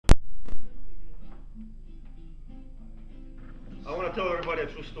I'll tell everybody a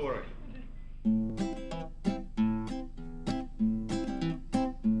true story.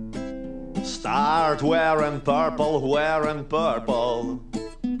 Start wearing purple, wearing purple.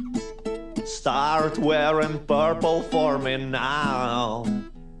 Start wearing purple for me now.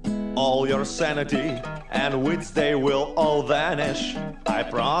 All your sanity and wits, they will all vanish, I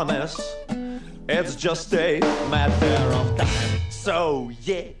promise. It's just a matter of time. So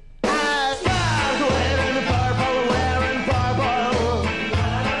yeah, start wearing purple, wearing purple.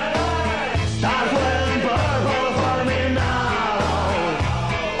 Start wearing purple for me now.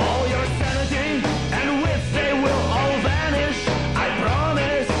 All your sanity and wits, they will all vanish, I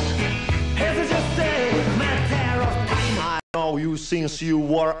promise. It's just a matter of time. I know you since you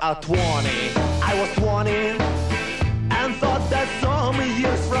were at 20. I was 20 and thought that some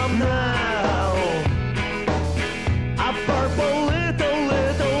years from now a purple little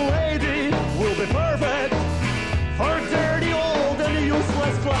lady will be perfect for dirty old and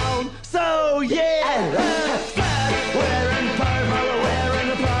useless clown. So yeah, start wearing purple,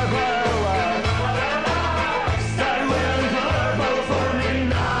 wearing purple. Start wearing purple for me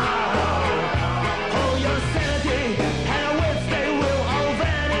now. All your sanity and wits, they will all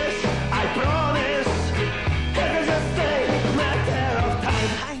vanish, I promise. It's just a matter of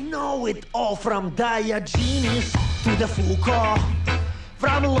time. I know it all from Diogenes to the Foucault,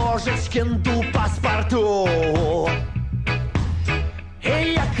 from Ложечкин to Паспорту.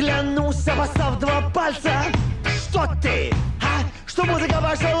 И я клянусь, обоссав два пальца, что ты, что музыка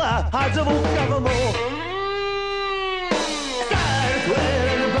пошла от звука в уму. Start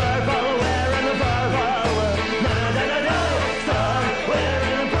wearing purple, wearing purple. Na-na-na-na. Start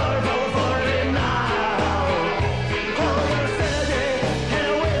wearing purple for me now. All your sanity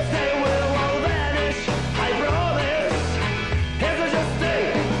and wits, they will all vanish, I promise. It's just a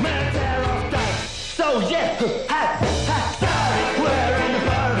matter of time. So yeah, start wearing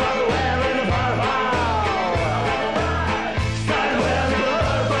purple, wearing purple. Start wearing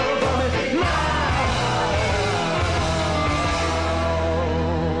purple for me now.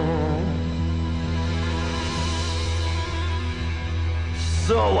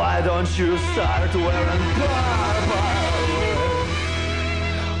 So why don't you start wearing purple?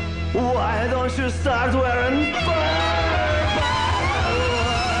 Why don't you start wearing purple?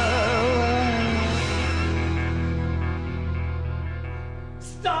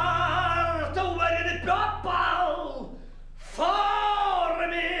 Start wearing purple for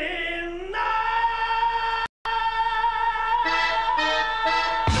me now.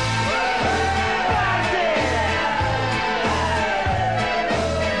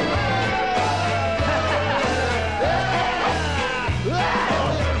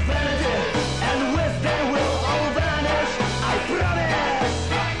 All your vanity and wits, they will all vanish, I promise.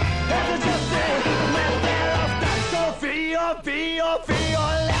 It's just a matter of time. So feel,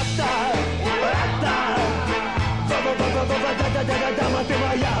 left.